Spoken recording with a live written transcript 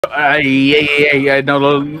Yeah. No,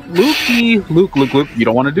 Luke, you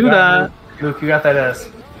don't want to do that. Luke, you got that S.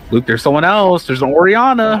 Luke, there's someone else. There's an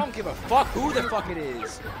Oriana. I don't give a fuck who the fuck it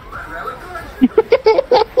is.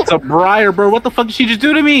 It's a Briar, bro. What the fuck did she just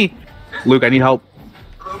do to me? Luke, I need help.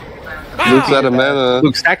 Luke's out of mana.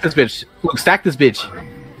 Luke, stack this bitch. Luke, stack this bitch.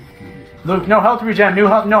 Luke, no health regen.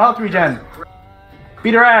 No health regen.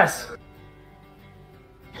 Beat her ass.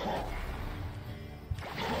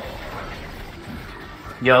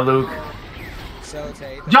 Yo, Luke.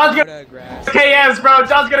 John's gonna KS, bro.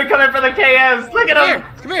 John's gonna come in for the KS. Look at him.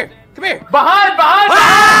 Come here. Behind.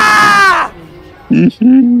 Ah!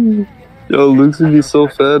 Yo, Luke's gonna be so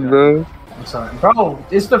fed, bro. I'm sorry, bro.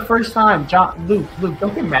 It's the first time, Luke,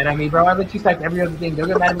 don't get mad at me, bro. I let you stack every other thing. Don't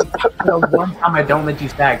get mad at me. One time I don't let you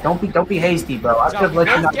stack. Don't be hasty, bro. I could let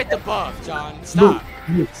you. Get the buff, John. Stop.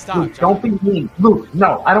 Stop. Luke, don't be mean. Luke,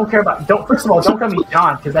 no, I don't care about. First of all, don't call me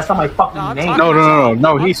John, because that's not my fucking name.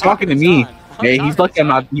 No. He's talking to me. Hey, he's lucky I'm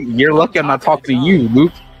not. You're lucky I'm not talking to you,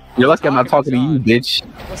 Luke. You're lucky I'm not talking to you, bitch.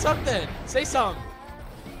 What's up then? Say something.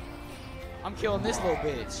 I'm killing this little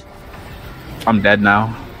bitch. I'm dead now.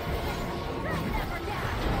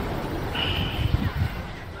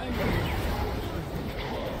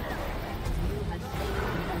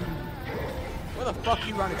 Where the fuck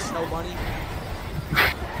you running, Snow Bunny?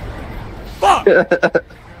 Fuck!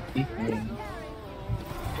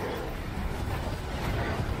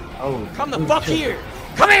 Oh, come the fuck here!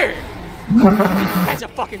 Come here! That's a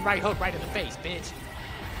fucking right hook right in the face, bitch.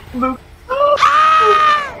 Luke.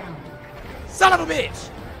 Ah! Son of a bitch!